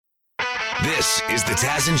This is the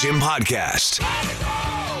Taz and Jim podcast.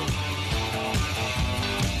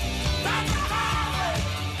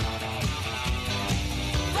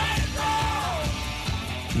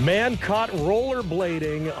 Man caught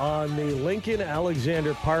rollerblading on the Lincoln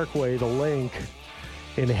Alexander Parkway, the Link,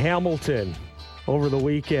 in Hamilton over the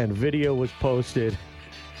weekend. Video was posted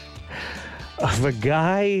of a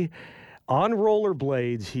guy on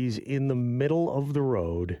rollerblades. He's in the middle of the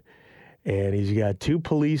road, and he's got two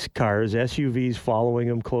police cars, SUVs, following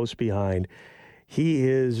him close behind. He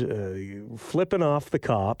is flipping off the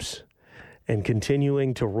cops and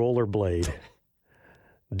continuing to rollerblade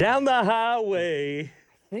down the highway.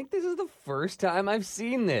 I think this is the first time I've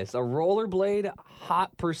seen this. A rollerblade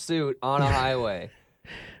hot pursuit on a highway.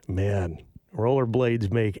 Man,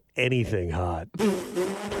 rollerblades make anything hot.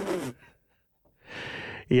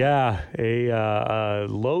 Yeah, a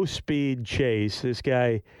low-speed chase. This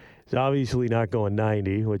guy is obviously not going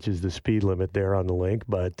 90, which is the speed limit there on the Link,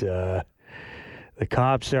 but the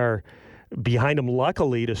cops are behind him,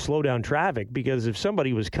 luckily, to slow down traffic, because if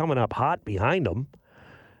somebody was coming up hot behind him,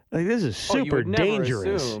 like, this is super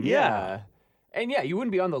dangerous. Assume, yeah. And yeah, you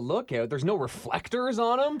wouldn't be on the lookout. There's no reflectors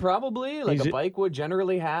on him, probably, like a bike would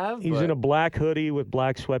generally have. He's in a black hoodie with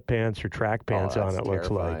black sweatpants or track pants on, it looks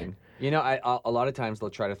like. You know, a lot of times they'll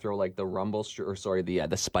try to throw like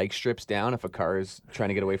the spike strips down if a car is trying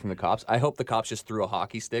to get away from the cops. I hope the cops just threw a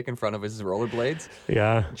hockey stick in front of his rollerblades.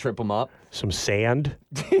 Yeah. Trip him up. Some sand.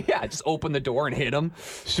 Yeah, just open the door and hit him.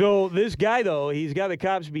 So this guy, though, he's got the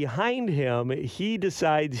cops behind him. He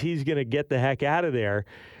decides he's going to get the heck out of there.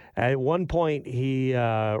 At one point, he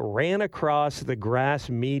ran across the grass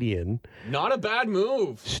median. Not a bad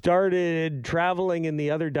move. Started traveling in the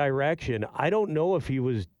other direction. I don't know if he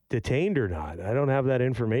was detained or not. I don't have that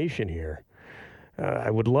information here.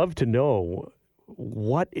 I would love to know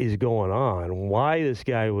what is going on, why this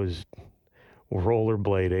guy was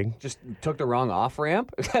rollerblading. Just took the wrong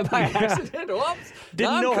off-ramp by accident. Whoops.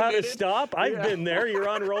 Didn't know how to stop. I've been there. You're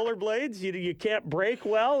on rollerblades. You can't brake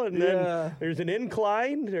well, and then there's an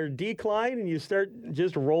incline or decline, and you start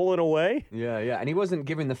just rolling away. Yeah. And he wasn't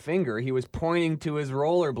giving the finger. He was pointing to his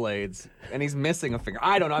rollerblades, and he's missing a finger.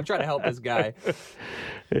 I don't know. I'm trying to help this guy.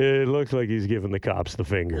 It looks like he's giving the cops the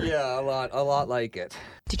finger. Yeah, a lot like it.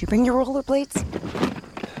 Did you bring your rollerblades?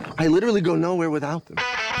 I literally go nowhere without them.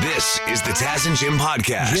 This is the Taz and Jim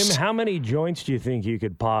podcast. Jim, how many joints do you think you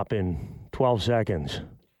could pop in 12 seconds?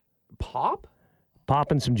 Pop?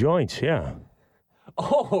 Popping some joints, yeah.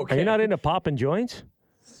 Oh, okay. Are you not into popping joints?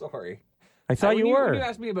 Sorry. I thought you were. When you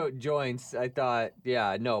asked me about joints, I thought,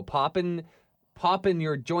 popping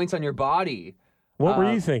your joints on your body. What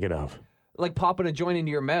were you thinking of? Like popping a joint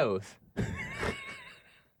into your mouth.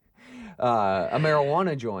 A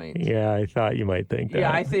marijuana joint. Yeah, I thought you might think that.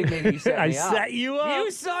 Yeah, I think maybe you set me up. I set you up.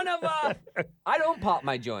 You son of a... I don't pop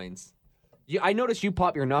my joints. I notice you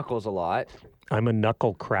pop your knuckles a lot. I'm a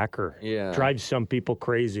knuckle cracker. Yeah. Drives some people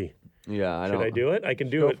crazy. Yeah, Should I do it? I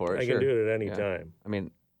can do it. For it. I can do it at any time. I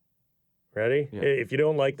mean... Ready? Yeah. If you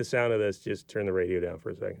don't like the sound of this, just turn the radio down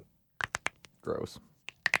for a second. Gross.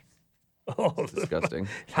 Oh, it's disgusting.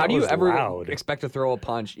 How do you ever expect to throw a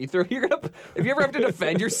punch? If you ever have to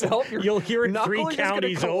defend yourself, you'll hear it 3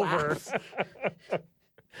 counties over.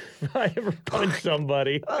 If I ever punch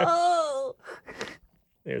somebody. Oh.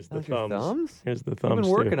 There's the thumbs. Here's the thumbs. I've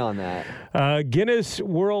been working on that. Guinness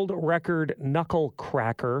World Record knuckle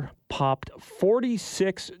cracker popped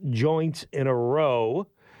 46 joints in a row,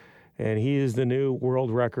 and he is the new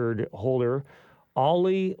world record holder.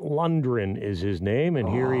 Ollie Lundgren is his name, and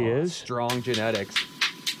here he is. Strong genetics.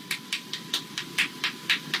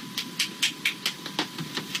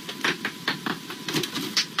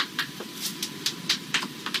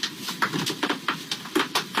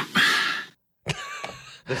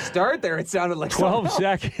 The start there, it sounded like 12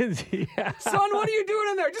 seconds. Yeah. Son, what are you doing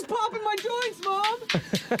in there? Just popping my joints, Mom.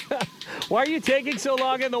 Why are you taking so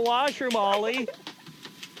long in the washroom, Ollie?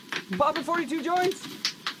 Popping 42 joints.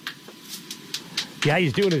 Yeah,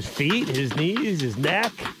 he's doing his feet, his knees, his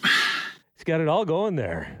neck. He's got it all going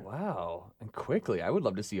there. Wow. And quickly, I would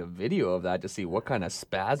love to see a video of that to see what kind of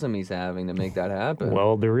spasm he's having to make that happen.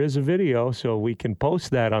 Well, there is a video, so we can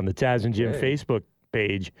post that on the Taz and Jim Facebook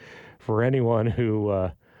page for anyone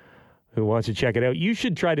who wants to check it out. You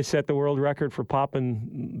should try to set the world record for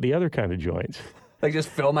popping the other kind of joints. Like just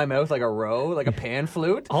fill my mouth like a row, like a pan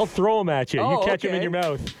flute? I'll throw them at you. You catch them in your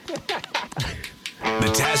mouth. The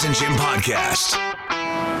Taz and Jim podcast.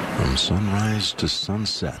 From sunrise to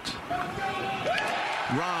sunset.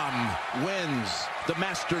 Ron wins the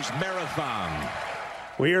Masters Marathon.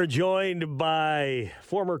 We are joined by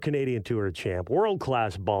former Canadian Tour champ,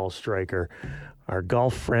 world-class ball striker, Our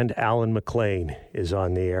golf friend Alan Maclean is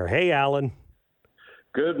on the air. Hey, Alan.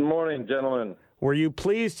 Good morning, gentlemen. Were you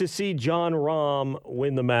pleased to see Jon Rahm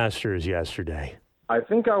win the Masters yesterday? I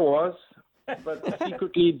think I was, but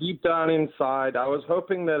secretly, deep down inside, I was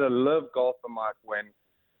hoping that a live golfer might win,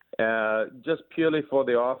 just purely for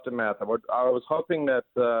the aftermath. I was hoping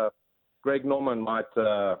that Greg Norman might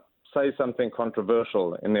say something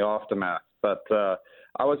controversial in the aftermath, but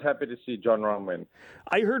I was happy to see Jon Rahm win.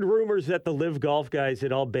 I heard rumors that the live golf guys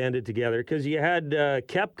had all banded together because you had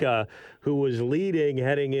Koepka, who was leading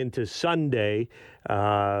heading into Sunday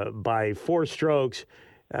by 4 strokes.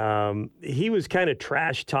 He was kind of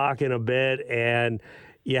trash talking a bit, and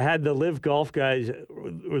you had the live golf guys.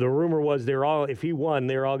 The rumor was if he won,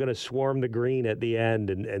 they're all going to swarm the green at the end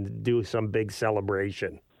and do some big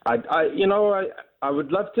celebration. I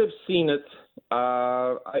would love to have seen it.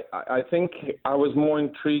 I think I was more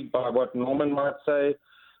intrigued by what Norman might say.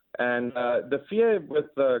 And the fear with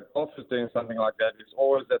golfers doing something like that is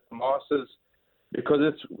always that the Masters, because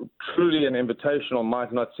it's truly an invitational,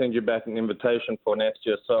 might not send you back an invitation for next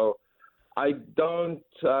year. So I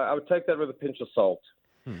would take that with a pinch of salt.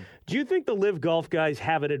 Do you think the live golf guys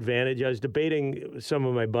have an advantage? I was debating some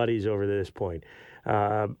of my buddies over this point.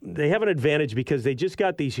 They have an advantage because they just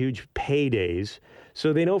got these huge paydays.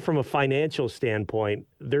 So they know from a financial standpoint,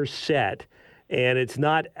 they're set. And it's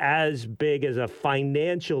not as big as a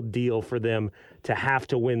financial deal for them to have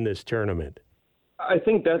to win this tournament. I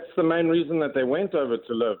think that's the main reason that they went over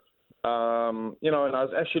to live. And I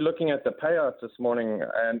was actually looking at the payouts this morning,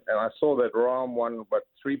 and I saw that Rahm won,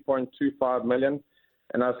 $3.25 million.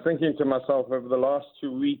 And I was thinking to myself, over the last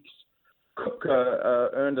 2 weeks, Cook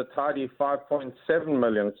earned a tidy $5.7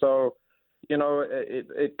 million. So,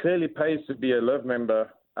 it clearly pays to be a live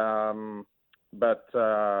member. I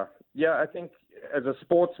think as a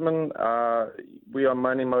sportsman, we are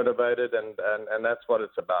money motivated, and that's what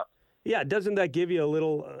it's about. Yeah, doesn't that give you a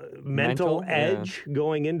little mental edge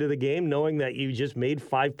going into the game, knowing that you just made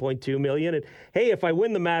 $5.2 million? And hey, if I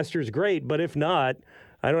win the Masters, great. But if not,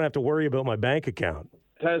 I don't have to worry about my bank account.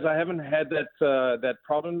 Taz, I haven't had that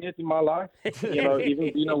problem yet in my life,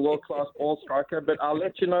 even being a world-class ball striker, but I'll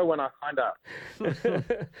let you know when I find out.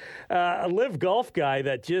 A live golf guy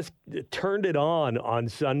that just turned it on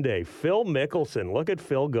Sunday, Phil Mickelson. Look at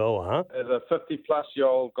Phil go, huh? As a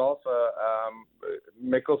 50-plus-year-old golfer,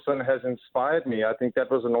 Mickelson has inspired me. I think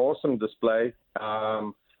that was an awesome display.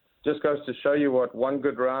 Just goes to show you what one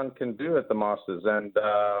good round can do at the Masters, and,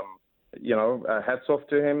 hats off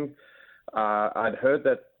to him. I'd heard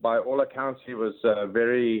that by all accounts he was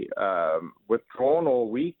very withdrawn all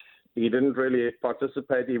week. He didn't really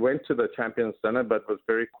participate. He went to the Champions Dinner, but was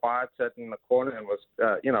very quiet, sat in the corner, and was,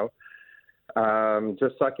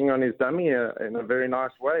 just sucking on his dummy in a very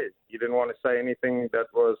nice way. He didn't want to say anything that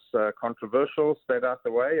was controversial, stayed out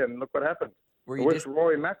the way, and look what happened. I wish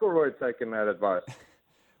Rory McIlroy had taken that advice.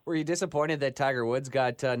 Were you disappointed that Tiger Woods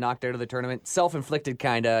got knocked out of the tournament? Self-inflicted,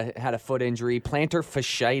 kind of, had a foot injury. Plantar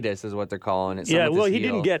fasciitis is what they're calling it. Yeah, well, he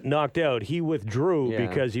didn't get knocked out. He withdrew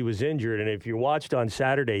because he was injured. And if you watched on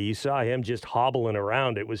Saturday, you saw him just hobbling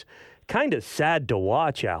around. It was kind of sad to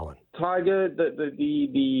watch, Alan. Tiger,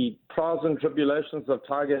 the trials and tribulations of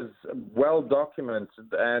Tiger is well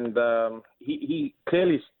documented. And he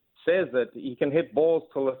clearly says that he can hit balls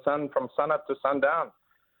till the sun, from sun up to sundown.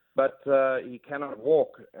 But he cannot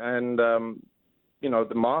walk. And, the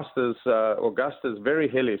Masters, Augusta, is very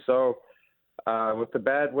hilly. So with the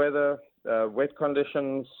bad weather, wet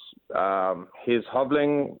conditions, his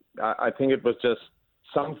hobbling, I think it was just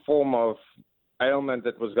some form of ailment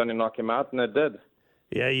that was going to knock him out, and it did.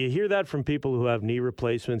 Yeah, you hear that from people who have knee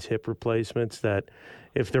replacements, hip replacements, that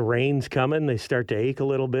if the rain's coming, they start to ache a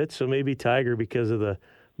little bit. So maybe Tiger, because of the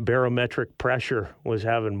barometric pressure, was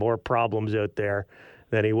having more problems out there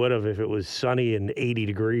than he would have if it was sunny and 80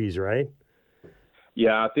 degrees, right?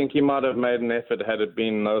 Yeah, I think he might have made an effort had it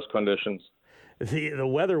been those conditions. The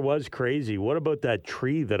weather was crazy. What about that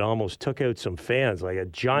tree that almost took out some fans? Like a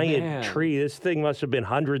giant tree. This thing must have been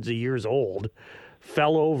hundreds of years old.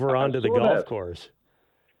 Fell over onto the golf course.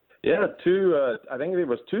 Yeah, I think there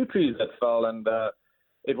was 2 trees that fell, and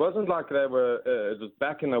it wasn't like they were it was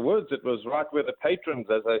back in the woods. It was right where the patrons,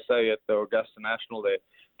 as they say at the Augusta National there,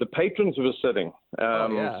 the patrons were sitting.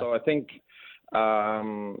 So I think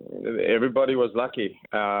everybody was lucky.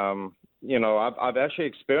 I've actually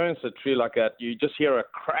experienced a tree like that. You just hear a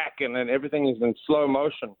crack, and then everything is in slow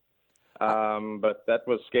motion. But that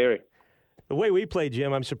was scary. The way we play,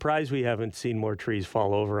 Jim, I'm surprised we haven't seen more trees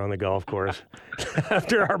fall over on the golf course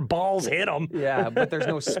after our balls hit them. Yeah, but there's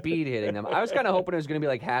no speed hitting them. I was kind of hoping it was going to be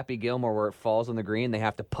like Happy Gilmore where it falls on the green. They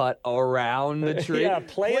have to putt around the tree. Yeah,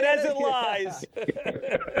 play it as it lies.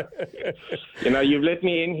 You've let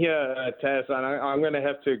me in here, Taz, and I'm going to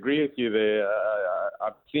have to agree with you there.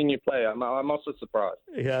 I've seen you play. I'm also surprised.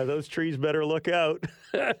 Yeah, those trees better look out.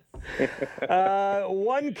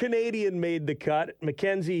 One Canadian made the cut.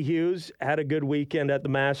 Mackenzie Hughes had a good weekend at the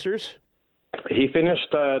Masters. He finished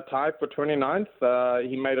tied for 29th.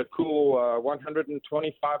 He made a cool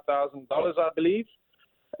 $125,000, I believe.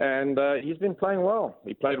 And he's been playing well.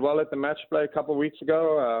 He played well at the match play a couple of weeks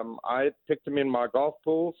ago. I picked him in my golf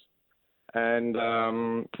pools. And,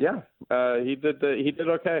 he did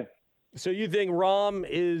okay. So you think Rahm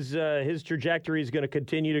is his trajectory is going to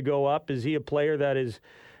continue to go up? Is he a player that is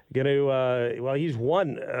going to he's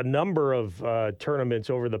won a number of tournaments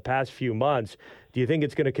over the past few months. Do you think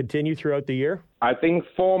it's going to continue throughout the year? I think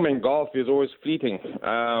form in golf is always fleeting.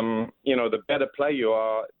 The better player you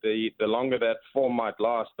are, the longer that form might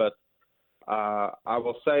last. But I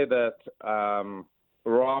will say that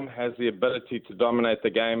Rahm has the ability to dominate the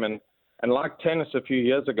game. And like tennis a few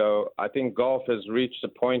years ago, I think golf has reached a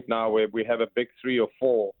point now where we have a big 3 or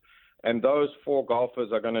 4. And those 4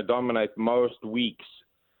 golfers are going to dominate most weeks,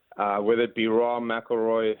 whether it be Rahm,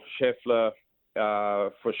 McIlroy, Scheffler,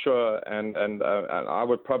 for sure. And I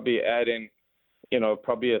would probably add in,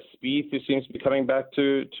 probably a Spieth who seems to be coming back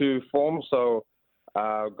to form. So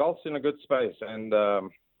golf's in a good space. And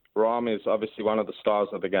Rahm is obviously one of the stars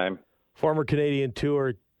of the game. Former Canadian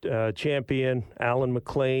Tour champion Alan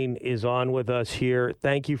Maclean is on with us here.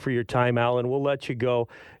 Thank you for your time, Alan. We'll let you go.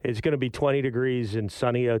 It's going to be 20 degrees and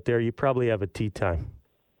sunny out there. You probably have a tee time.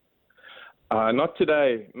 Not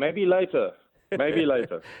today. Maybe later.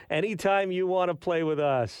 Anytime you want to play with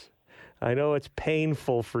us. I know it's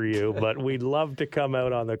painful for you, but we'd love to come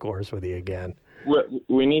out on the course with you again.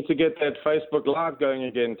 We need to get that Facebook Live going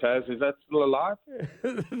again, Taz. Is that still alive?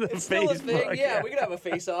 It's still a thing. Yeah, we could have a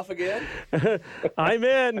face-off again. I'm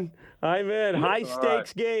in. High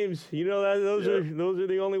stakes games. Those are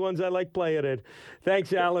the only ones I like playing in.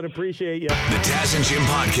 Thanks, Alan. Appreciate you. The Taz and Jim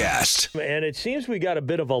Podcast. And it seems we got a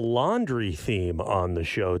bit of a laundry theme on the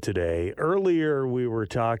show today. Earlier, we were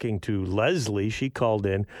talking to Leslie. She called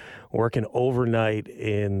in, working overnight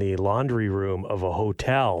in the laundry room of a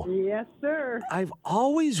hotel. Yes, sir. I've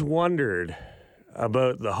always wondered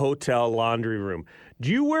about the hotel laundry room. Do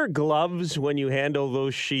you wear gloves when you handle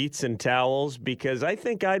those sheets and towels? Because I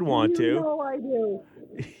think I'd want to. No, I do.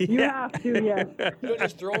 You have to, yes. You don't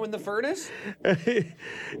just throw them in the furnace?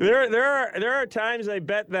 There are times I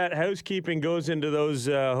bet that housekeeping goes into those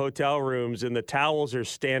hotel rooms and the towels are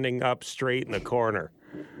standing up straight in the corner.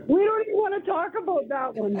 We don't even want to talk about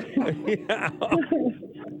that one.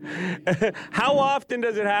 How often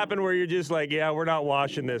does it happen where you're just like, yeah, we're not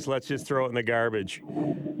washing this. Let's just throw it in the garbage?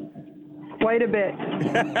 Quite a bit.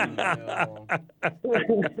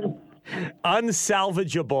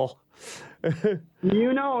 Unsalvageable.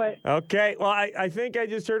 You know it. Okay. Well, I think I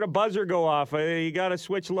just heard a buzzer go off. You got to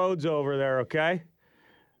switch loads over there, okay?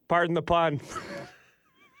 Pardon the pun.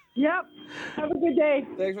 Yep. Have a good day.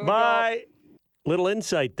 Thanks for the Bye. Little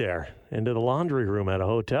insight there into the laundry room at a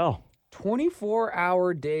hotel.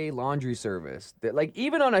 24-hour day laundry service. Like,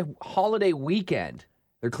 even on a holiday weekend,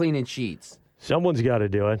 they're cleaning sheets. Someone's got to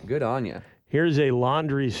do it. Good on you. Here's a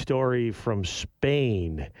laundry story from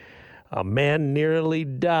Spain. A man nearly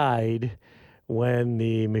died when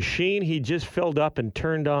the machine he just filled up and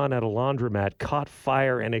turned on at a laundromat caught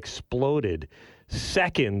fire and exploded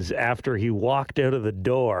seconds after he walked out of the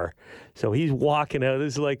door. So he's walking out.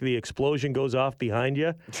 This is like the explosion goes off behind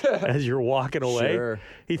you as you're walking away. Sure.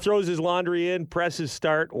 He throws his laundry in, presses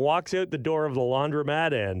start, walks out the door of the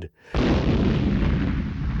laundromat, and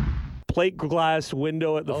plate glass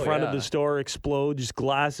window at the front of the store explodes.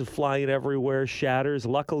 Glass is flying everywhere, shatters.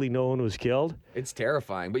 Luckily, no one was killed. It's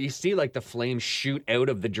terrifying. But you see, like, the flames shoot out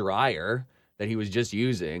of the dryer that he was just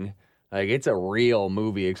using. Like, it's a real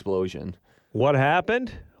movie explosion. What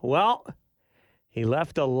happened? Well, he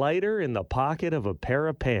left a lighter in the pocket of a pair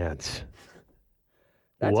of pants.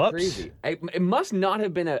 That's Whoops. crazy. It must not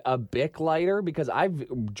have been a Bic lighter because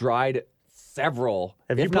I've dried several.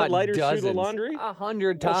 Have you if put not lighters dozens, through the laundry?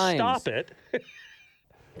 100 times. Well, stop it.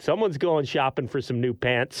 Someone's going shopping for some new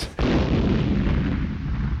pants.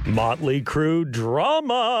 Motley Crue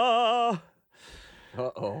drama.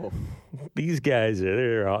 Uh-oh. These guys,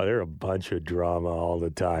 they're a bunch of drama all the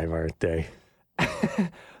time, aren't they?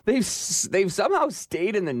 They've somehow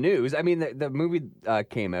stayed in the news. I mean, the movie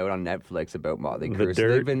came out on Netflix about Motley Crue.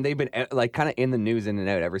 So they've been like kind of in the news in and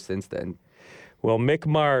out ever since then. Well, Mick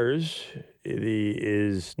Mars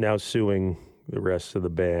is now suing the rest of the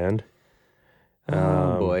band.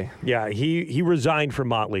 Oh boy. Yeah, he resigned from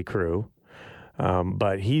Motley Crue,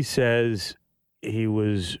 but he says he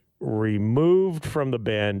was removed from the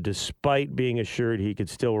band despite being assured he could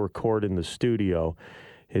still record in the studio.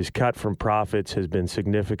 His cut from profits has been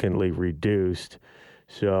significantly reduced,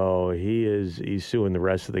 so he's suing the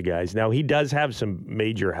rest of the guys. Now, he does have some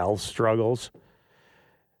major health struggles.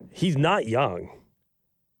 He's not young.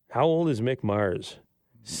 How old is Mick Mars?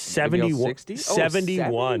 71. 60?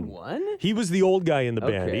 71. 71? He was the old guy in the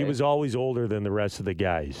band. Okay. He was always older than the rest of the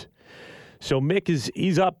guys. So Mick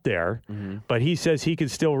he's up there, but he says he could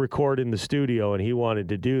still record in the studio, and he wanted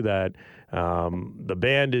to do that. The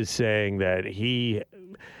band is saying that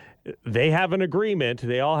they have an agreement.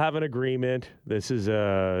 They all have an agreement. This is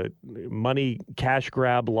a money cash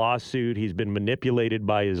grab lawsuit. He's been manipulated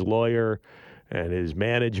by his lawyer and his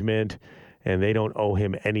management, and they don't owe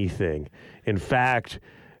him anything. In fact,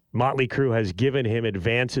 Motley Crue has given him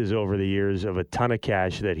advances over the years of a ton of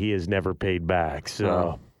cash that he has never paid back.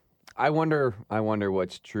 So I wonder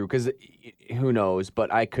what's true, because who knows,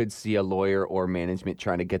 but I could see a lawyer or management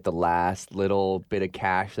trying to get the last little bit of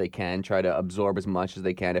cash they can, try to absorb as much as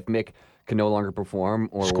they can. If Mick can no longer perform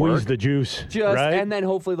or squeeze work, the juice, right? And then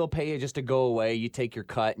hopefully they'll pay you just to go away. You take your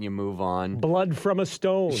cut and you move on. Blood from a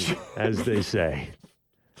stone, as they say.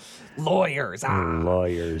 Lawyers,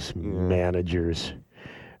 Lawyers, managers.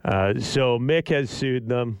 So Mick has sued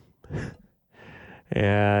them,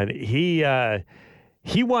 and he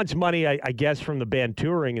wants money, I guess, from the band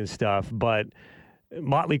touring and stuff, but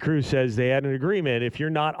Motley Crue says they had an agreement. If you're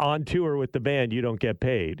not on tour with the band, you don't get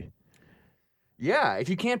paid. Yeah, if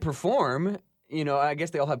you can't perform, I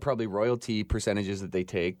guess they all have probably royalty percentages that they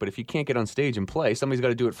take, but if you can't get on stage and play, somebody's got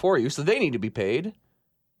to do it for you, so they need to be paid.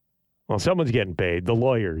 Well, someone's getting paid. The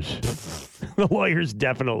lawyers. The lawyers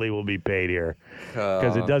definitely will be paid here,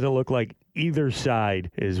 because it doesn't look like either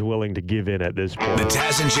side is willing to give in at this point. The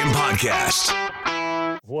Taz and Jim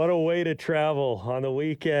Podcast. What a way to travel. On the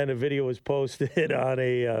weekend, a video was posted on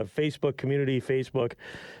a community Facebook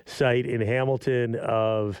site in Hamilton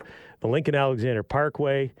of the Lincoln Alexander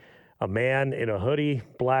Parkway. A man in a hoodie,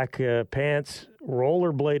 black pants,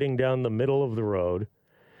 rollerblading down the middle of the road.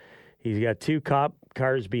 He's got two cop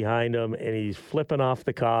cars behind him, and he's flipping off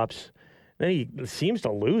the cops. Then he seems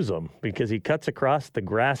to lose them because he cuts across the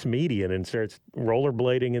grass median and starts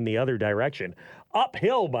rollerblading in the other direction.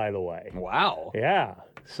 Uphill, by the way. Wow. Yeah,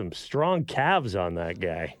 some strong calves on that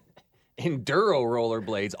guy. Enduro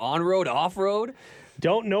rollerblades, on-road, off-road?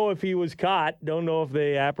 Don't know if he was caught. Don't know if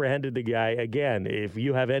they apprehended the guy. Again, if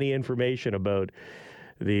you have any information about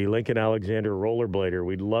the Lincoln Alexander Rollerblader,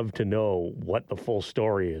 we'd love to know what the full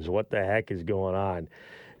story is, what the heck is going on.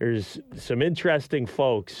 There's some interesting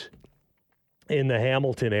folks in the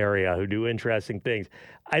Hamilton area who do interesting things.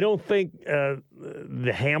 I don't think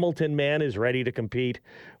the Hamilton man is ready to compete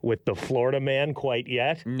with the Florida man quite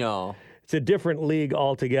yet. No. It's a different league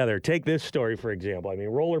altogether. Take this story, for example. I mean,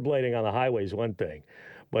 rollerblading on the highway is one thing,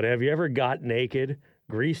 but have you ever got naked,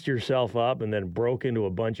 greased yourself up, and then broke into a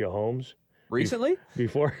bunch of homes? Recently?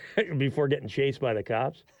 Before getting chased by the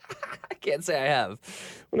cops? I can't say I have.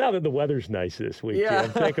 Well, now that the weather's nice this week, Yeah.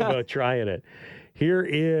 Jim, think about trying it. Here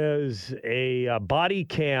is a body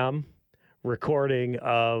cam recording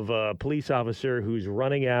of a police officer who's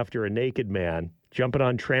running after a naked man, jumping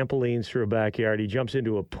on trampolines through a backyard. He jumps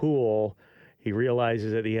into a pool. He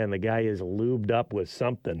realizes at the end the guy is lubed up with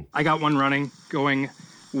something. I got one running, going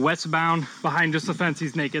westbound behind just the fence.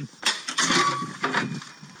 He's naked.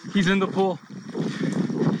 He's in the pool.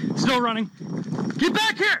 Still running. Get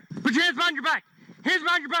back here! Put your hands behind your back. Hands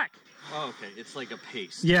behind your back. Oh, okay. It's like a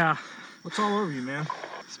paste. Yeah. What's all over you, man?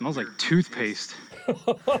 Smells like toothpaste.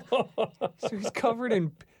 So he's covered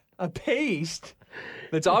in a paste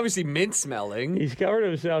that's obviously mint smelling. He's covered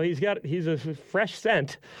himself. He's a fresh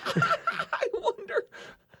scent. I wonder.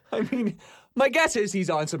 I mean, my guess is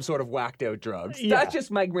he's on some sort of whacked out drugs. Yeah. That's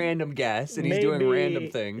just my random guess, and he's doing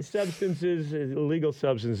random things. Illegal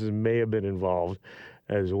substances may have been involved,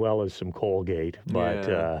 as well as some Colgate. But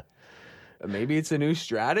Yeah. Maybe it's a new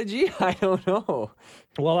strategy? I don't know.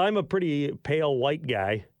 Well, I'm a pretty pale white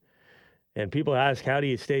guy, and people ask, how do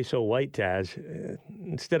you stay so white, Taz?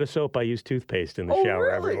 Instead of soap, I use toothpaste in the shower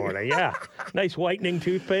every morning. Yeah, nice whitening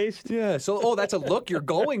toothpaste. Yeah, so, that's a look you're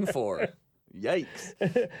going for. Yikes.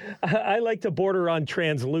 I like to border on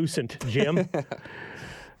translucent, Jim.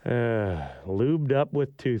 Lubed up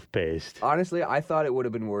with toothpaste. Honestly, I thought it would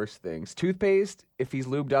have been worse things. Toothpaste, if he's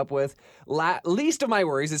lubed up with, least of my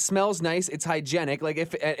worries. It smells nice. It's hygienic. Like,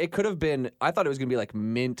 if it could have been, I thought it was going to be like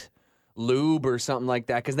mint lube or something like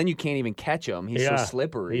that, because then you can't even catch him. He's so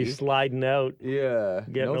slippery. He's sliding out. Yeah.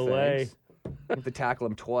 Getting away. You have to tackle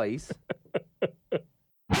him twice.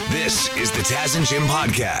 This is the Taz and Jim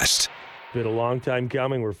podcast. Been a long time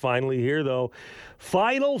coming. We're finally here, though.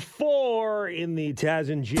 Final four in the Taz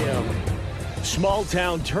and Jim small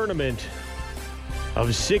town tournament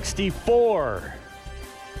of 64.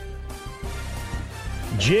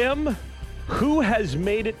 Jim, who has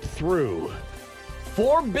made it through?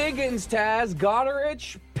 4 biggins, Taz.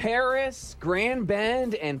 Goderich, Paris, Grand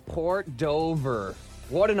Bend, and Port Dover.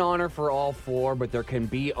 What an honor for all 4, but there can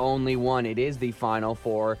be only one. It is the Final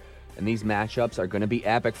Four, and these matchups are going to be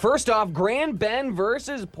epic. First off, Grand Bend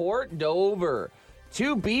versus Port Dover.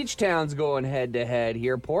 2 beach towns going head-to-head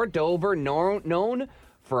here. Port Dover, known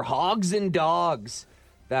for hogs and dogs.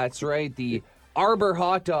 That's right, the Arbor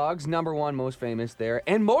hot dogs, number 1, most famous there,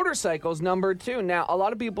 and motorcycles, number 2. Now, a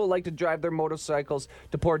lot of people like to drive their motorcycles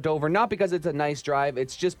to Port Dover, not because it's a nice drive,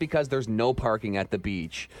 it's just because there's no parking at the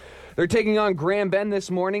beach. They're taking on Grand Bend this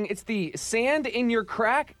morning. It's the sand in your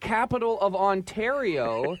crack capital of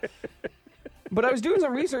Ontario. But I was doing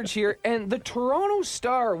some research here, and the Toronto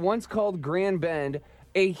Star once called Grand Bend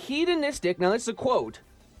a hedonistic, now this is a quote,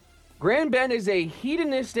 Grand Bend is a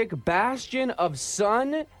hedonistic bastion of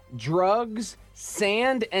sun, drugs,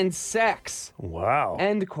 sand, and sex. Wow.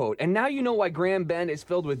 End quote. And now you know why Grand Bend is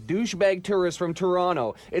filled with douchebag tourists from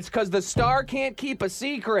Toronto. It's because the Star can't keep a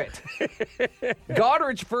secret.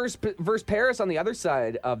 Goderich versus Paris on the other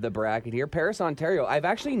side of the bracket here. Paris, Ontario. I've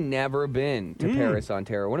actually never been to Paris,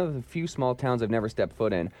 Ontario. One of the few small towns I've never stepped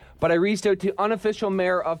foot in. But I reached out to unofficial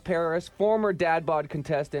mayor of Paris, former Dad Bod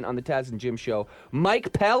contestant on the Taz and Jim show,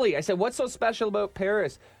 Mike Pelly. I said, what's so special about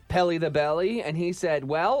Paris? Pelly the Belly, and he said,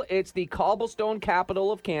 well, it's the cobblestone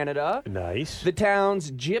capital of Canada. Nice. The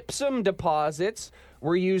town's gypsum deposits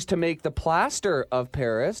were used to make the plaster of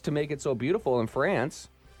Paris, to make it so beautiful in France,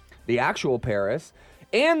 the actual Paris.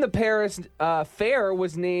 And the Paris Fair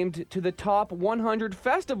was named to the top 100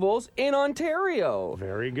 festivals in Ontario.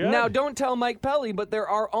 Very good. Now, don't tell Mike Pelly, but there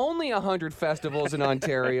are only 100 festivals in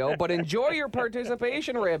Ontario, but enjoy your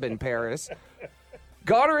participation ribbon, Paris.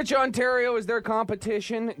 Goderich, Ontario is their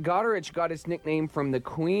competition. Goderich got its nickname from the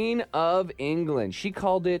Queen of England. She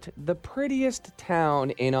called it the prettiest town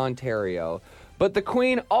in Ontario. But the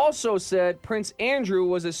Queen also said Prince Andrew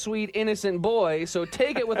was a sweet, innocent boy, so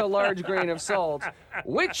take it with a large grain of salt,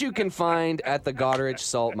 which you can find at the Goderich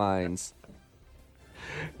salt mines.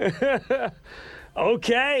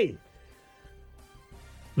 Okay.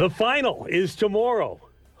 The final is tomorrow.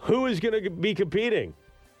 Who is going to be competing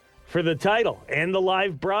for the title and the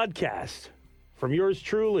live broadcast from yours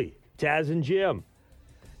truly, Taz and Jim?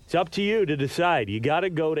 It's up to you to decide. You got to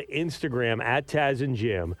go to Instagram at Taz and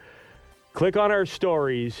Jim. Click on our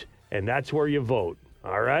stories, and that's where you vote.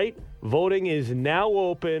 All right? Voting is now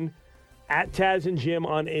open at Taz and Jim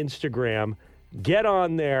on Instagram. Get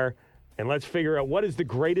on there, and let's figure out what is the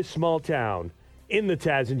greatest small town in the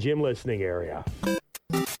Taz and Jim listening area.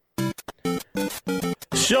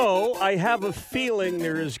 So, I have a feeling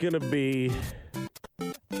there is going to be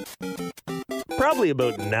probably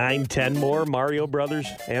about 9-10 more Mario Brothers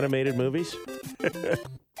animated movies.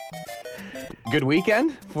 Good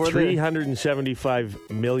weekend for $375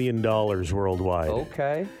 million worldwide.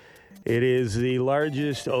 Okay. It is the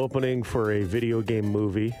largest opening for a video game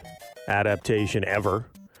movie adaptation ever,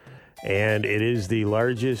 and it is the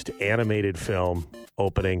largest animated film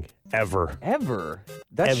opening ever. Ever?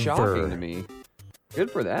 That's shocking to me. Good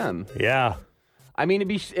for them. Yeah. I mean,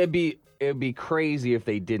 it'd be crazy if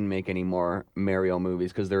they didn't make any more Mario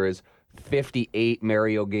movies, because there is 58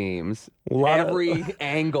 Mario games, every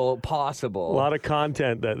angle possible. A lot of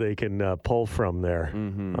content that they can pull from there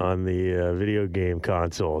on the video game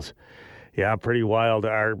consoles. Yeah, pretty wild.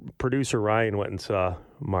 Our producer Ryan went and saw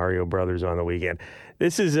Mario Brothers on the weekend.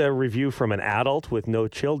 This is a review from an adult with no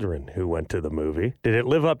children who went to the movie. Did it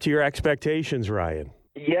live up to your expectations, Ryan?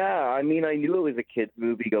 Yeah, I mean, I knew it was a kid's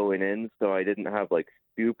movie going in, so I didn't have,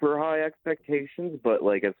 super high expectations, but,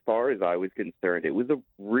 as far as I was concerned, it was a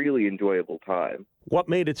really enjoyable time. What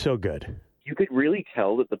made it so good? You could really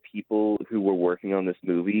tell that the people who were working on this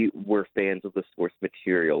movie were fans of the source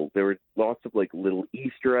material. There were lots of, little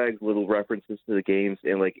Easter eggs, little references to the games,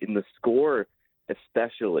 and, in the score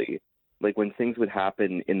especially, when things would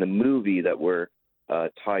happen in the movie that were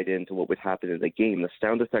tied into what would happen in the game. The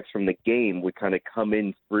sound effects from the game would kind of come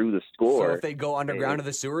in through the score. So if they go underground to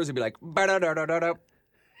the sewers, it'd be like, ba-da-da-da-da-da.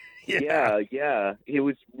 Yeah. It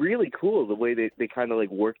was really cool the way they kind of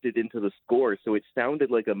like worked it into the score, so it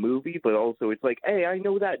sounded like a movie, but also it's like, hey, I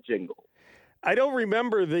know that jingle. I don't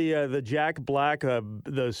remember the Jack Black,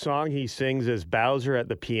 the song he sings as Bowser at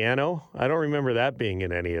the piano. I don't remember that being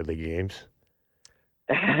in any of the games.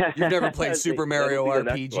 You've never played Super Mario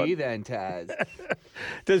RPG then, Taz.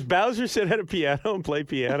 Does Bowser sit at a piano and play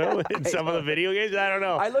piano in some of the video games? I don't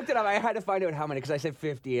know. I looked it up. I had to find out how many because I said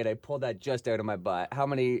 50 and I pulled that just out of my butt. How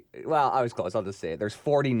many? Well, I was close. I'll just say it. There's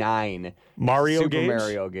 49 Super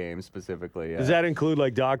Mario games specifically. Yeah. Does that include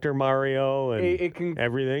like Dr. Mario and it can,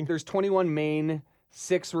 everything? There's 21 main,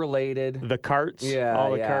 6 related. The carts? Yeah,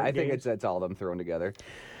 all the yeah. cart I think games? it's all of them thrown together.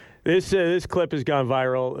 This clip has gone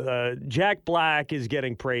viral. Jack Black is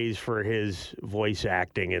getting praise for his voice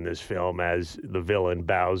acting in this film as the villain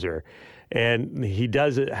Bowser. And he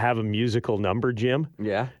does have a musical number, Jim,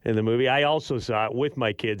 in the movie. I also saw it with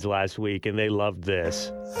my kids last week, and they loved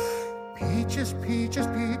this. Peaches, peaches,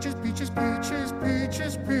 peaches, peaches, peaches,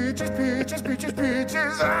 peaches, peaches, peaches, peaches,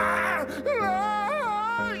 peaches. Ah,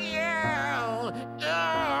 oh, yeah.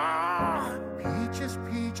 Ah. Peaches,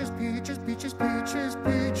 peaches, peaches, peaches, peaches,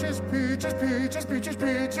 peaches, peaches, peaches, peaches,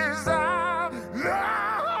 peaches. I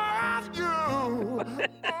love you.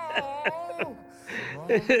 Oh.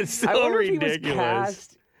 It's so I wonder ridiculous. If he was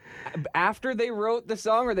cast after they wrote the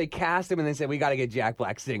song, or they cast him and they said, we got to get Jack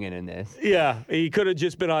Black singing in this. Yeah, he could have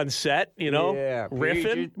just been on set,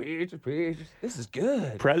 riffing. Peaches. This is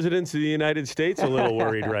good. Presidents of the United States a little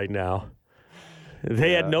worried right now.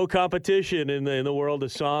 They had no competition in the world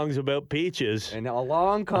of songs about peaches. And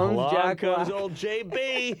along comes Jack Black. Old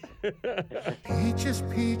JB. Peaches,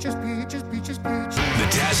 peaches, peaches, peaches, peaches. The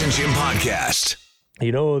Taz and Jim Podcast.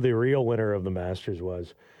 You know who the real winner of the Masters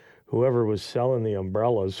was? Whoever was selling the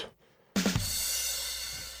umbrellas.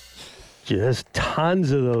 Just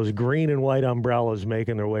tons of those green and white umbrellas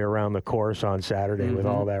making their way around the course on Saturday with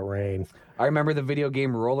all that rain. I remember the video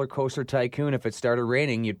game Roller Coaster Tycoon. If it started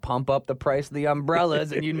raining, you'd pump up the price of the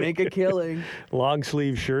umbrellas and you'd make a killing. Long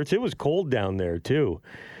sleeve shirts. It was cold down there, too,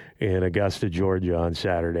 in Augusta, Georgia on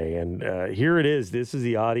Saturday. And here it is. This is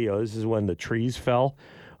the audio. This is when the trees fell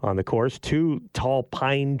on the course. 2 tall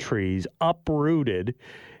pine trees uprooted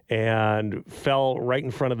and fell right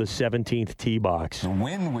in front of the 17th tee box. The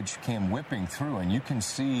wind which came whipping through, and you can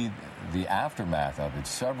see the aftermath of it.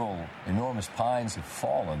 Several enormous pines have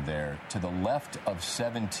fallen there to the left of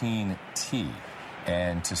 17T.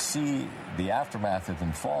 And to see the aftermath of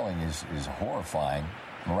them falling is horrifying.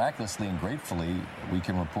 Miraculously and gratefully, we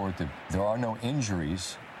can report that there are no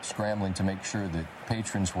injuries, scrambling to make sure that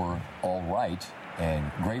patrons were all right.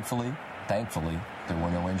 And gratefully, thankfully, there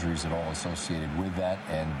were no injuries at all associated with that,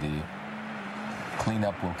 and the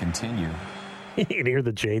cleanup will continue. You can hear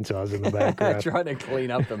the chainsaws in the background. Trying to clean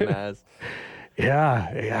up the mess.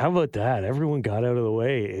 Yeah, how about that? Everyone got out of the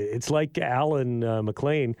way. It's like Alan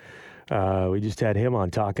Maclean. We just had him on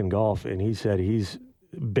Talking Golf, and he said he's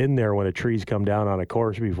been there when a tree's come down on a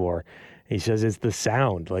course before. He says it's the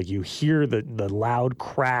sound. Like you hear the loud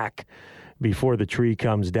crack before the tree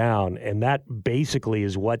comes down, and that basically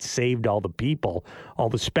is what saved all the people, all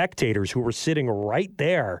the spectators who were sitting right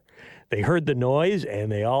there. They heard the noise,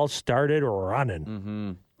 and they all started running.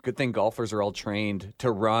 Mm-hmm. Good thing golfers are all trained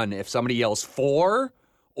to run. If somebody yells "for"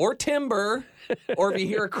 or "timber," or if you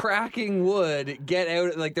hear a cracking wood, get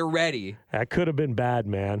out like they're ready. That could have been bad,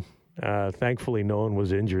 man. Thankfully, no one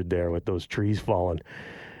was injured there with those trees falling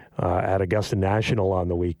at Augusta National on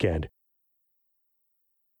the weekend.